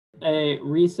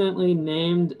recently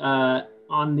named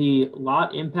on the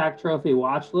Lot Impact Trophy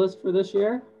watch list for this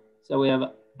year. So we have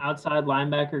outside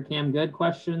linebacker Cam Goode.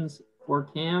 Questions for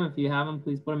Cam. If you have them,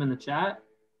 please put them in the chat.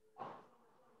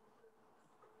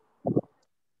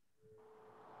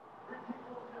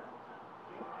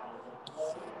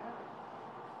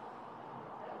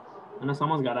 I know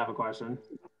someone's got to have a question.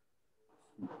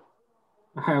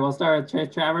 All right, we'll start with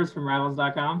Chase Travers from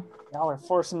Rivals.com. Y'all are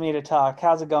forcing me to talk.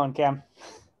 How's it going, Cam?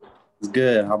 It's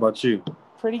good. How about you?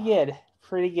 Pretty good.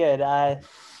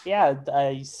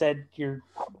 You said you're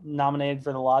nominated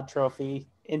for the Lod Trophy.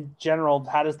 In general,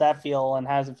 how does that feel, and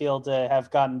how does it feel to have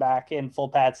gotten back in full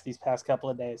pads these past couple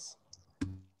of days?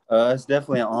 It's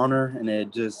definitely an honor, and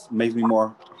it just makes me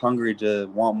more hungry to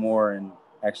want more and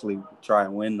actually try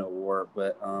and win the award.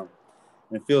 But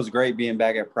it feels great being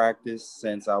back at practice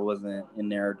since I wasn't in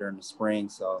there during the spring.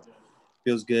 So it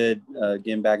feels good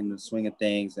getting back into the swing of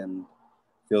things and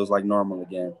feels like normal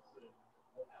again.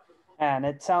 And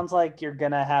it sounds like you're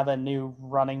going to have a new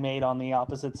running mate on the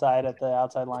opposite side at the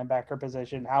outside linebacker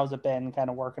position. How's it been kind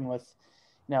of working with,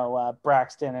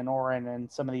 Braxton and Oren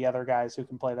and some of the other guys who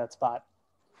can play that spot?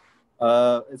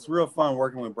 It's real fun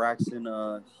working with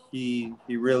Braxton. He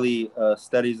really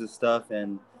studies his stuff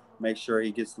and makes sure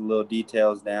he gets the little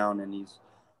details down, and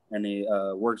he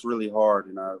works really hard,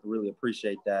 and I really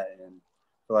appreciate that, and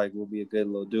feel like we'll be a good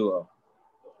little duo.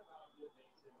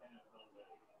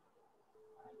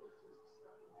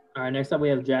 All right, next up we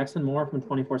have Jackson Moore from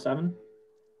 24/7.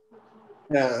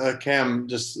 Yeah, Cam,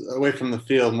 just away from the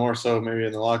field, more so maybe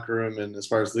in the locker room, and as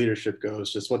far as leadership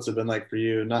goes, just what's it been like for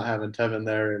you not having Tevin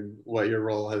there, and what your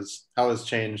role how has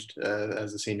changed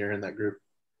as a senior in that group?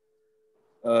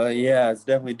 Yeah, it's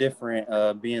definitely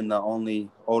different being the only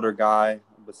older guy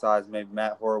besides maybe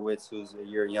Matt Horowitz, who's a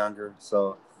year younger.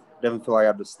 So definitely feel like I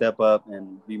have to step up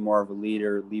and be more of a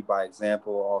leader, lead by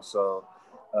example, also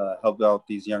help out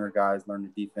these younger guys learn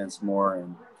the defense more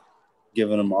and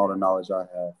giving them all the knowledge I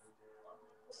have.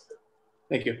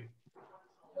 Thank you.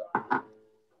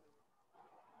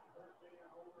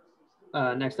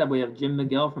 Next up, we have Jim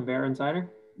McGill from Bear Insider.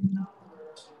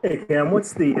 Hey, Cam,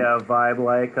 what's the vibe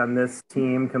like on this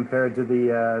team compared to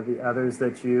the others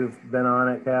that you've been on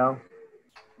at Cal?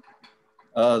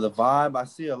 The vibe, I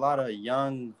see a lot of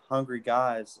young, hungry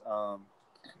guys. So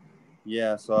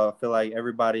I feel like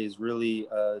everybody is really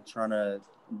trying to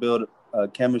build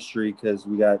chemistry because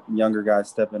we got younger guys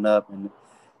stepping up, and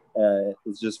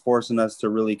it's just forcing us to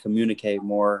really communicate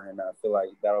more, and I feel like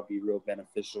that'll be real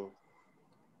beneficial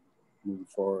moving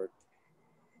forward.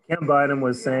 Cam Biden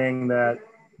was saying that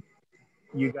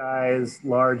you guys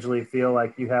largely feel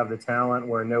like you have the talent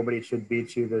where nobody should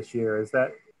beat you this year. Is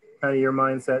that kind of your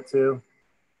mindset too?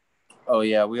 Oh,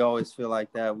 yeah, we always feel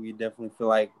like that. We definitely feel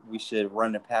like we should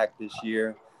run the pack this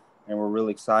year, and we're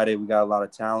really excited. We got a lot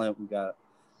of talent. We got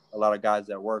a lot of guys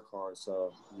that work hard.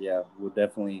 So, yeah, we'll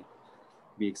definitely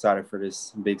be excited for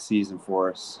this big season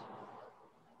for us.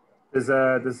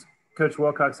 Does Coach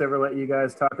Wilcox ever let you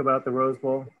guys talk about the Rose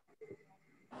Bowl?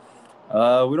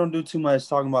 We don't do too much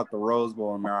talking about the Rose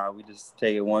Bowl now. We just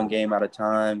take it one game at a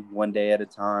time, one day at a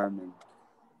time, and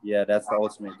yeah, that's the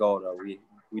ultimate goal, though.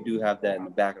 We do have that in the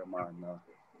back of the mind, though.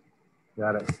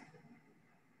 Got it.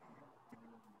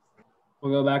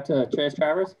 We'll go back to Chase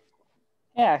Travers.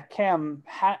 Yeah, Cam,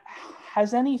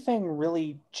 has anything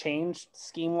really changed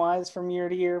scheme-wise from year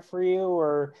to year for you,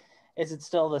 or is it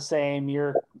still the same?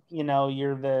 You're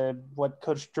the what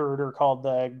Coach Druder called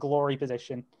the glory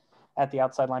position at the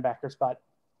outside linebacker spot.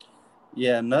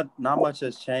 Yeah, not much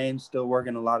has changed. Still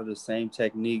working a lot of the same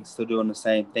techniques, still doing the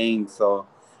same things. So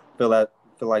feel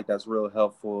like that's real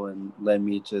helpful and let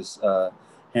me just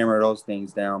hammer those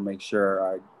things down, make sure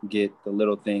I get the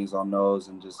little things on those,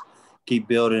 and just keep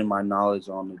building my knowledge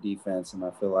on the defense. And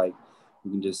I feel like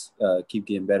we can just keep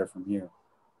getting better from here.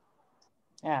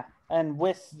 Yeah, and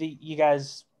with you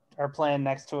guys are playing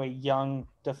next to a young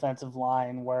defensive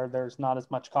line where there's not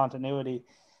as much continuity.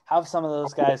 How have some of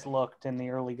those guys looked in the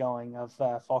early going of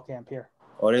fall camp here?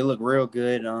 Oh, they look real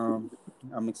good.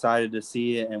 I'm excited to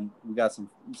see it, and we got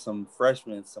some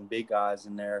freshmen, some big guys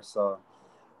in there. So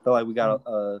I feel like we got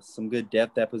some good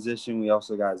depth at position. We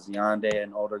also got Zionde,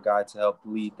 an older guy, to help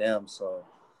lead them. So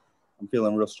I'm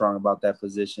feeling real strong about that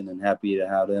position and happy to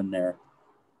have them there.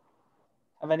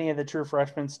 Have any of the true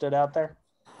freshmen stood out there?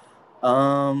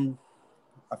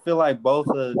 I feel like both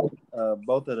of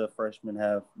the freshmen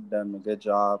have done a good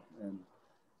job, and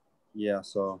yeah,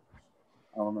 so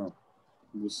I don't know.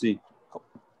 We'll see.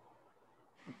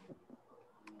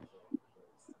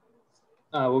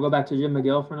 We'll go back to Jim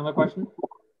McGill for another question.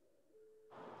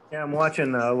 Yeah, I'm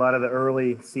watching a lot of the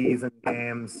early season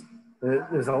games.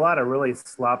 there's a lot of really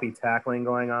sloppy tackling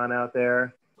going on out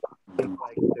there. I think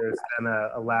like there's been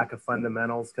a lack of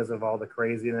fundamentals because of all the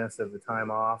craziness of the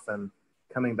time off and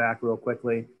coming back real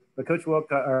quickly. But Coach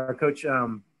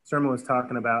Sermon was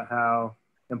talking about how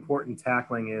important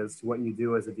tackling is to what you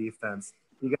do as a defense.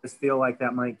 You guys feel like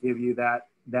that might give you that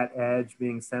edge,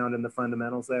 being sound in the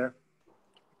fundamentals there?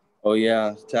 Oh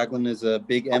yeah, tackling is a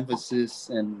big emphasis,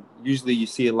 and usually you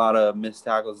see a lot of missed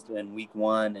tackles in week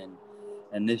 1,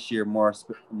 and this year more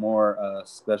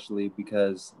especially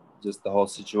because just the whole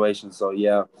situation. So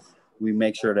yeah, we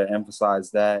make sure to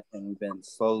emphasize that, and we've been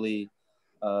slowly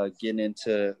getting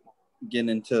into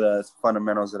the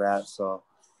fundamentals of that. So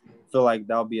I feel like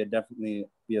that'll definitely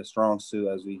be a strong suit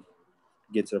as we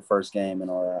get to the first game and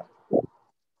all that.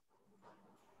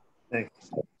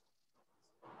 Thanks.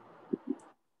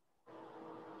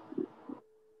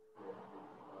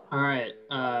 All right.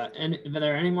 And if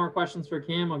there are any more questions for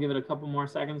Cam, I'll give it a couple more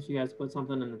seconds. You guys put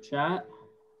something in the chat.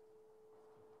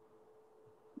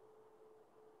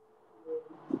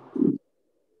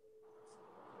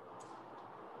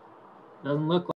 Doesn't look like